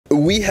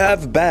we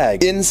have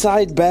bag.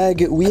 Inside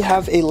bag, we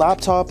have a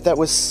laptop that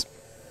was...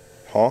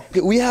 Huh?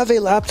 We have a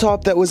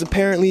laptop that was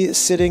apparently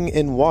sitting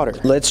in water.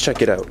 Let's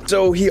check it out.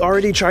 So he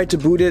already tried to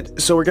boot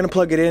it, so we're gonna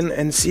plug it in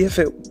and see if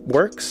it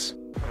works.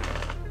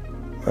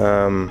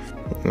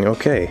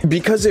 Okay.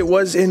 Because it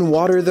was in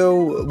water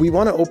though, we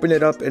want to open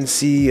it up and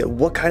see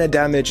what kind of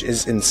damage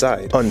is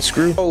inside.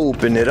 Unscrew,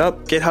 open it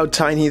up, get how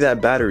tiny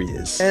that battery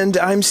is. And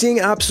I'm seeing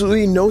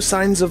absolutely no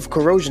signs of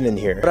corrosion in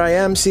here. What I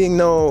am seeing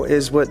though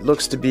is what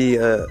looks to be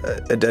a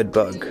dead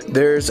bug.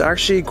 There's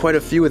actually quite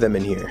a few of them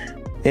in here.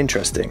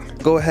 Interesting.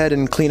 Go ahead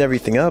and clean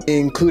everything up,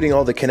 including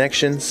all the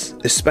connections,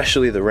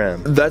 especially the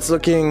RAM. That's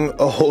looking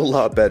a whole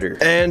lot better.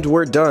 And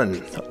we're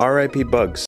done. RIP bugs.